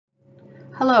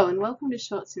Hello and welcome to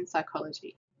Shorts in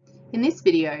Psychology. In this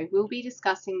video, we'll be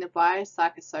discussing the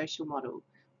biopsychosocial model,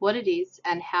 what it is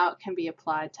and how it can be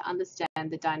applied to understand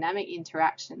the dynamic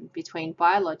interaction between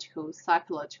biological,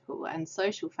 psychological and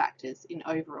social factors in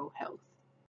overall health.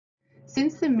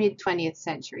 Since the mid-20th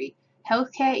century,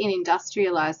 healthcare in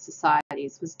industrialized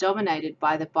societies was dominated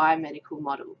by the biomedical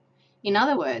model. In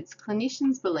other words,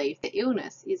 clinicians believe that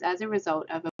illness is as a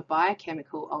result of a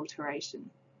biochemical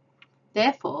alteration.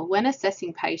 Therefore, when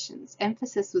assessing patients,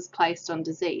 emphasis was placed on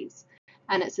disease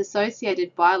and its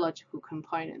associated biological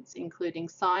components, including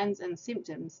signs and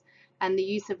symptoms, and the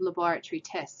use of laboratory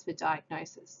tests for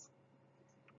diagnosis.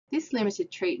 This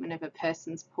limited treatment of a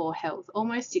person's poor health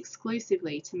almost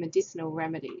exclusively to medicinal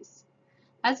remedies.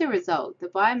 As a result, the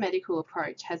biomedical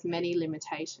approach has many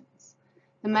limitations,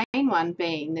 the main one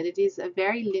being that it is a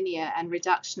very linear and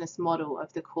reductionist model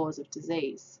of the cause of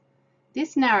disease.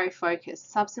 This narrow focus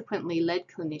subsequently led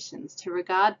clinicians to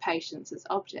regard patients as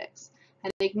objects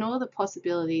and ignore the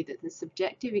possibility that the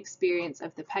subjective experience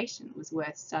of the patient was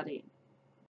worth studying.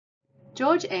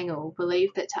 George Engel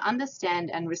believed that to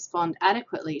understand and respond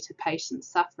adequately to patients'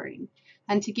 suffering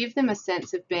and to give them a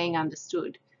sense of being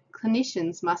understood,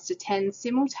 clinicians must attend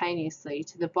simultaneously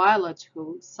to the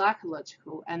biological,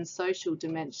 psychological and social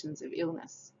dimensions of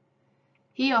illness.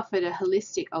 He offered a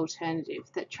holistic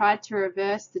alternative that tried to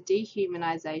reverse the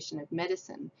dehumanization of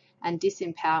medicine and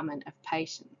disempowerment of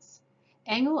patients.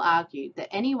 Engel argued that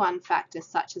any one factor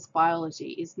such as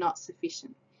biology is not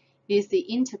sufficient. It is the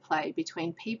interplay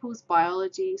between people's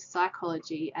biology,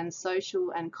 psychology, and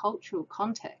social and cultural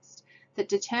context that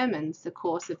determines the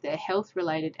course of their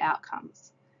health-related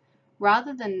outcomes.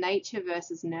 Rather than nature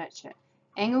versus nurture,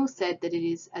 Engel said that it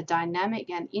is a dynamic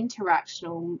and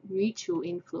interactional mutual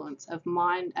influence of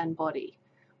mind and body.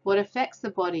 What affects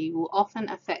the body will often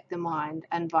affect the mind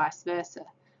and vice versa.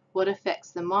 What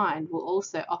affects the mind will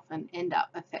also often end up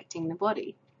affecting the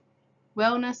body.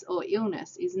 Wellness or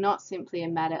illness is not simply a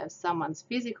matter of someone's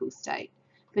physical state,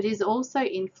 but is also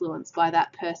influenced by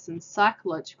that person's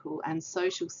psychological and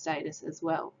social status as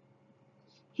well.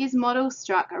 His model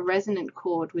struck a resonant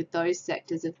chord with those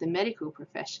sectors of the medical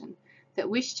profession that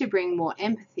wished to bring more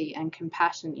empathy and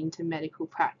compassion into medical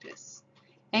practice.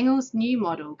 Engel's new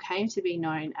model came to be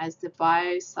known as the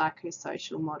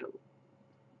Biopsychosocial Model.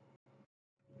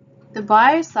 The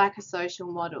Biopsychosocial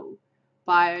Model,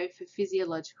 bio for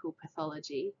physiological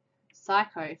pathology,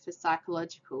 psycho for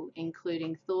psychological,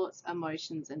 including thoughts,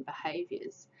 emotions and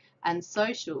behaviours, and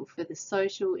social for the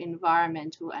social,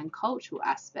 environmental and cultural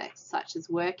aspects such as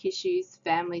work issues,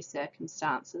 family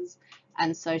circumstances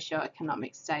and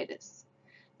socio-economic status.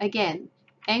 Again,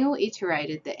 Engel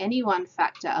iterated that any one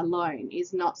factor alone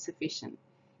is not sufficient.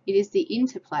 It is the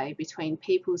interplay between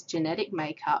people's genetic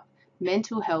makeup,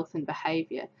 mental health and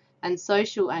behaviour, and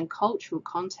social and cultural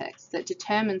context that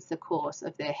determines the course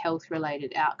of their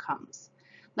health-related outcomes.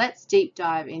 Let's deep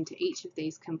dive into each of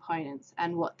these components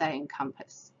and what they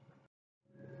encompass.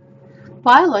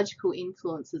 Biological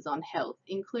influences on health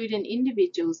include an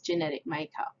individual's genetic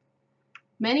makeup.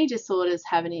 Many disorders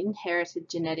have an inherited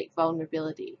genetic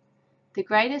vulnerability. The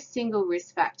greatest single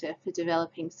risk factor for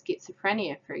developing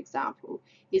schizophrenia, for example,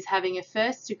 is having a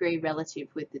first-degree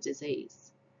relative with the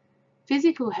disease.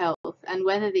 Physical health and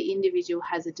whether the individual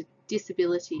has a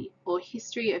disability or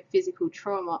history of physical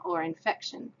trauma or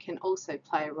infection can also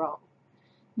play a role.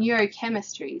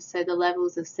 Neurochemistry, so the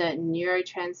levels of certain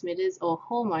neurotransmitters or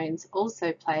hormones,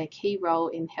 also play a key role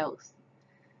in health.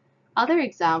 Other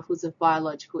examples of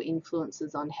biological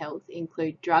influences on health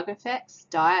include drug effects,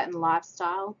 diet and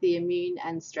lifestyle, the immune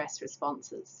and stress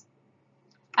responses.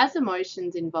 As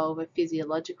emotions involve a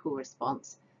physiological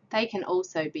response, they can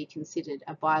also be considered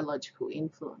a biological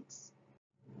influence.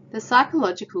 The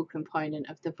psychological component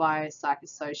of the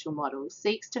biopsychosocial model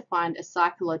seeks to find a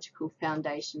psychological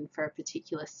foundation for a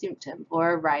particular symptom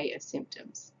or array of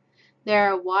symptoms. There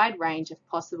are a wide range of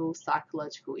possible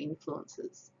psychological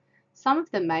influences. Some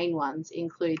of the main ones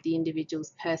include the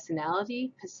individual's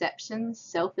personality, perceptions,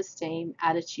 self-esteem,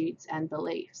 attitudes, and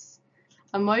beliefs.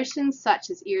 Emotions such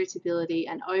as irritability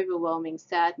and overwhelming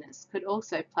sadness could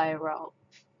also play a role.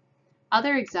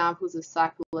 Other examples of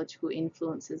psychological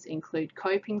influences include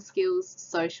coping skills,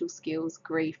 social skills,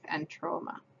 grief, and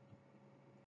trauma.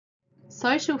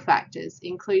 Social factors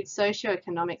include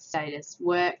socioeconomic status,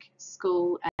 work,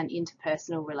 school, and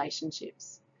interpersonal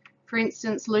relationships. For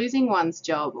instance, losing one's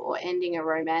job or ending a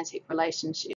romantic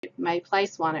relationship may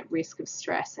place one at risk of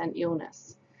stress and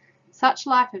illness. Such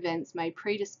life events may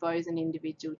predispose an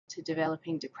individual to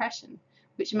developing depression,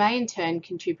 which may in turn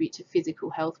contribute to physical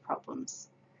health problems.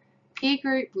 Peer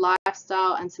group,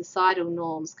 lifestyle and societal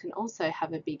norms can also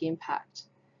have a big impact.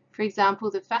 For example,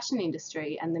 the fashion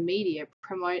industry and the media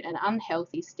promote an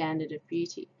unhealthy standard of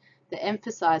beauty that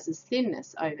emphasises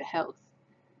thinness over health.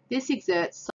 This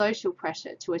exerts social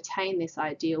pressure to attain this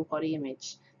ideal body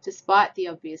image, despite the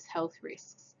obvious health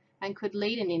risks, and could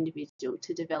lead an individual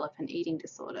to develop an eating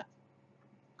disorder.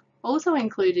 Also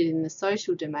included in the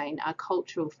social domain are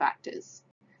cultural factors.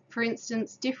 For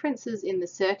instance, differences in the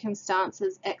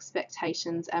circumstances,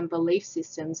 expectations, and belief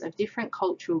systems of different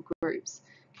cultural groups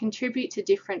contribute to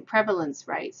different prevalence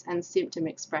rates and symptom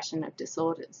expression of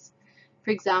disorders.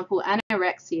 For example,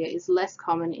 anorexia is less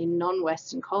common in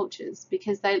non-Western cultures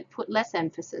because they put less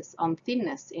emphasis on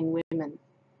thinness in women.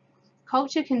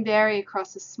 Culture can vary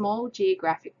across a small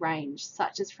geographic range,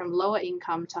 such as from lower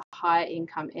income to higher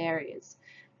income areas,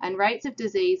 and rates of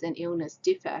disease and illness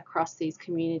differ across these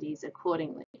communities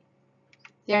accordingly.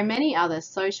 There are many other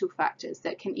social factors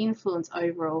that can influence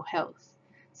overall health.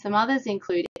 Some others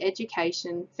include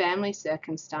education, family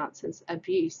circumstances,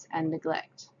 abuse, and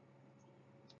neglect.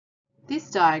 This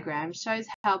diagram shows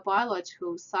how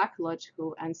biological,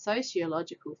 psychological, and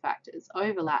sociological factors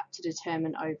overlap to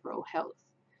determine overall health.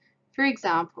 For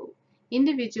example,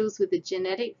 individuals with a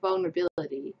genetic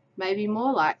vulnerability may be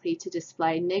more likely to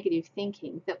display negative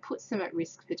thinking that puts them at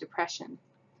risk for depression.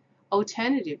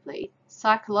 Alternatively,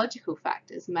 psychological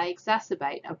factors may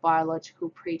exacerbate a biological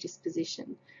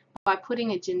predisposition by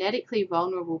putting a genetically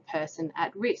vulnerable person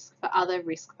at risk for other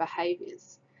risk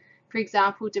behaviours. For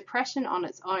example, depression on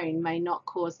its own may not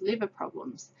cause liver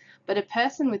problems, but a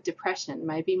person with depression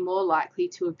may be more likely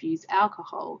to abuse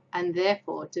alcohol and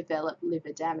therefore develop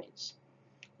liver damage.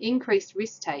 Increased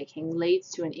risk-taking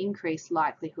leads to an increased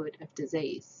likelihood of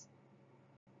disease.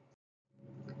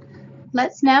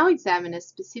 Let's now examine a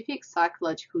specific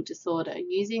psychological disorder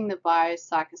using the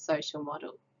biopsychosocial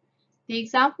model. The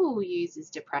example we'll use is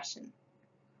depression.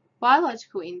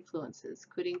 Biological influences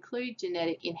could include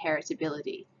genetic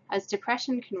inheritability, as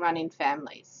depression can run in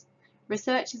families.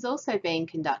 Research is also being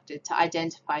conducted to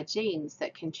identify genes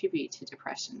that contribute to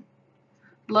depression.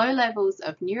 Low levels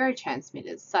of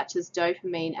neurotransmitters such as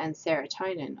dopamine and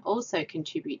serotonin also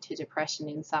contribute to depression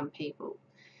in some people.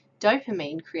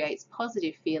 Dopamine creates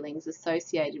positive feelings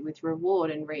associated with reward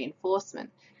and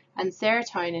reinforcement, and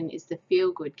serotonin is the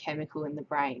feel-good chemical in the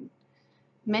brain.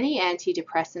 Many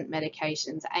antidepressant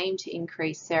medications aim to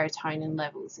increase serotonin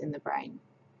levels in the brain.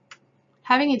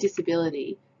 Having a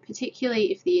disability,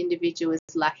 particularly if the individual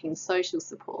is lacking social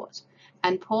support,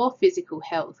 and poor physical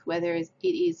health, whether it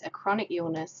is a chronic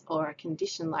illness or a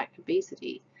condition like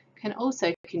obesity, can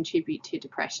also contribute to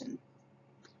depression.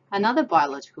 Another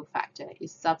biological factor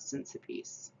is substance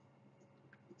abuse.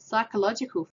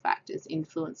 Psychological factors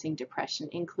influencing depression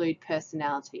include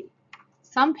personality.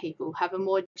 Some people have a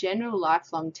more general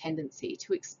lifelong tendency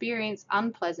to experience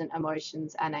unpleasant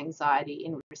emotions and anxiety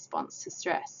in response to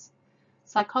stress.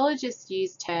 Psychologists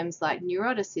use terms like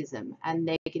neuroticism and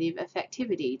negative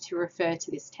affectivity to refer to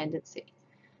this tendency,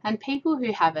 and people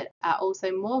who have it are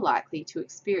also more likely to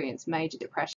experience major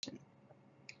depression.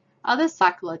 Other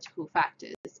psychological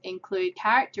factors include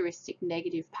characteristic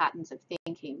negative patterns of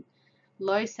thinking,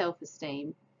 low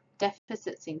self-esteem,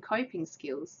 deficits in coping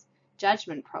skills,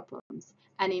 judgment problems,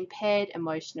 and impaired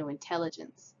emotional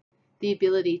intelligence, the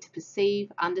ability to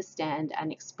perceive, understand,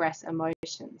 and express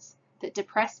emotions that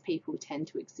depressed people tend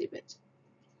to exhibit.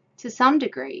 To some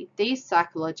degree, these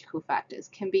psychological factors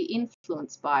can be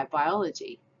influenced by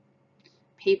biology.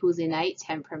 People's innate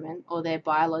temperament or their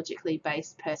biologically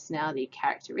based personality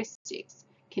characteristics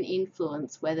can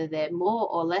influence whether they're more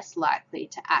or less likely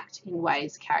to act in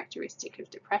ways characteristic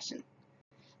of depression,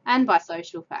 and by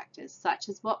social factors such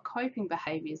as what coping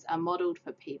behaviours are modelled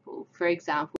for people, for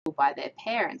example by their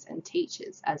parents and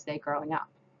teachers as they're growing up.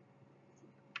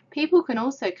 People can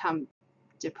also become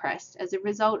depressed as a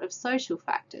result of social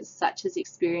factors such as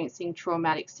experiencing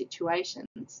traumatic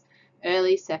situations,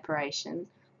 early separation,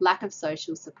 lack of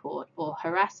social support, or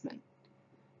harassment.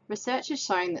 Research has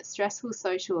shown that stressful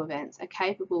social events are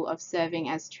capable of serving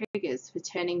as triggers for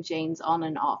turning genes on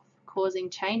and off, causing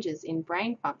changes in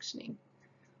brain functioning.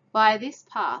 Via this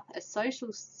path, a social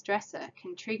stressor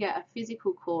can trigger a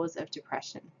physical cause of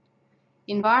depression.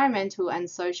 Environmental and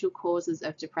social causes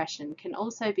of depression can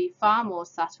also be far more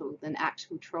subtle than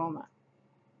actual trauma.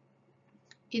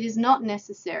 It is not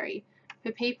necessary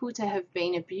for people to have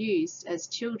been abused as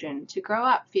children to grow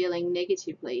up feeling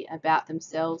negatively about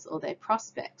themselves or their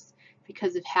prospects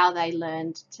because of how they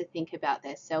learned to think about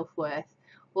their self-worth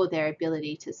or their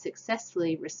ability to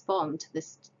successfully respond to the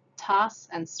tasks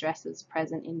and stresses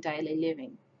present in daily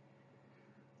living.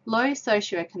 Low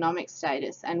socioeconomic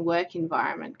status and work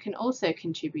environment can also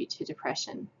contribute to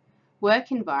depression.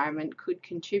 Work environment could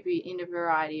contribute in a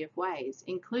variety of ways,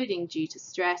 including due to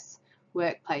stress,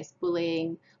 workplace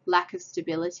bullying, lack of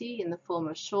stability in the form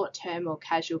of short-term or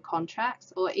casual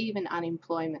contracts, or even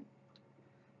unemployment.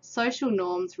 Social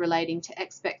norms relating to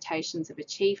expectations of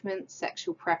achievement,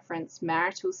 sexual preference,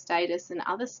 marital status, and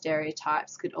other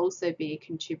stereotypes could also be a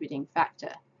contributing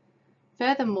factor.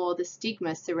 Furthermore, the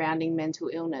stigma surrounding mental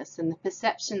illness and the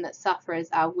perception that sufferers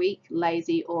are weak,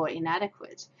 lazy, or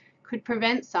inadequate could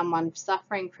prevent someone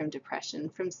suffering from depression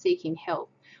from seeking help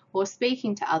or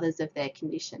speaking to others of their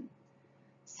condition.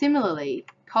 Similarly,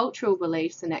 cultural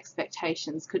beliefs and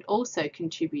expectations could also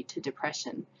contribute to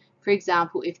depression, for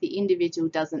example, if the individual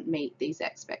doesn't meet these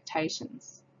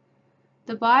expectations.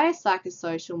 The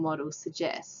biopsychosocial model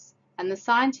suggests, and the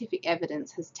scientific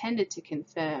evidence has tended to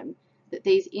confirm, that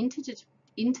these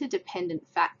interdependent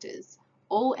factors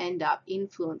all end up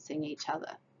influencing each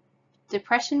other.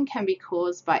 Depression can be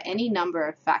caused by any number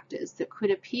of factors that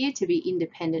could appear to be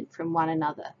independent from one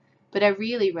another, but are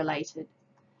really related.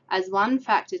 As one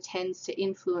factor tends to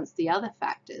influence the other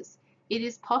factors, it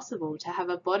is possible to have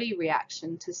a body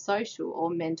reaction to social or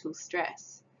mental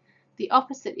stress. The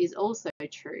opposite is also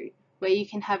true, where you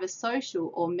can have a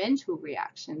social or mental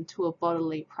reaction to a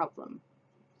bodily problem.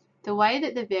 The way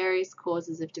that the various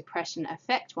causes of depression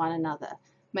affect one another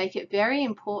make it very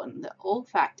important that all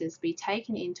factors be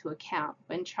taken into account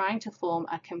when trying to form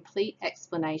a complete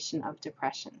explanation of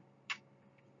depression.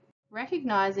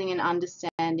 Recognizing and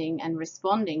understanding and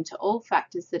responding to all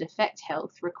factors that affect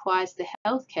health requires the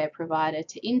healthcare provider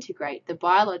to integrate the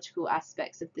biological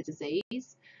aspects of the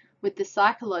disease with the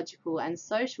psychological and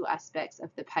social aspects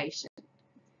of the patient.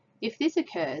 If this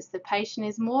occurs, the patient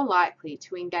is more likely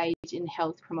to engage in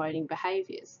health-promoting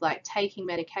behaviors like taking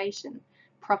medication,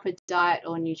 proper diet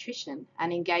or nutrition,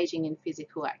 and engaging in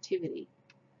physical activity.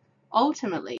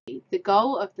 Ultimately, the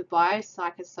goal of the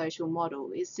biopsychosocial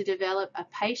model is to develop a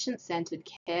patient-centered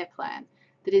care plan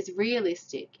that is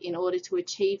realistic in order to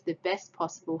achieve the best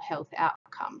possible health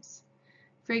outcomes.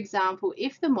 For example,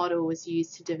 if the model was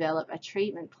used to develop a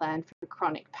treatment plan for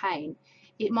chronic pain,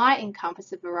 it might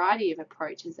encompass a variety of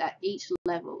approaches at each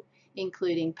level,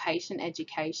 including patient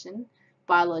education,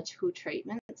 biological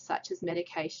treatments such as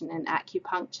medication and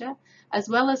acupuncture, as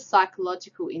well as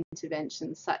psychological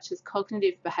interventions such as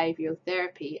cognitive behavioral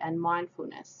therapy and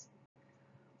mindfulness.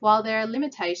 While there are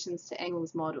limitations to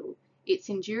Engel's model, its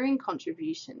enduring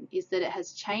contribution is that it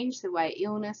has changed the way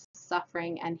illness,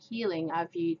 suffering, and healing are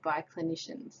viewed by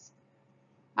clinicians.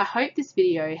 I hope this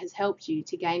video has helped you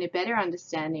to gain a better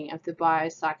understanding of the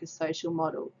biopsychosocial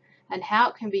model and how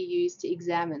it can be used to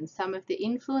examine some of the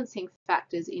influencing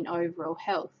factors in overall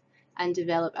health and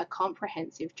develop a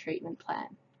comprehensive treatment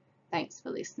plan. Thanks for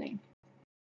listening.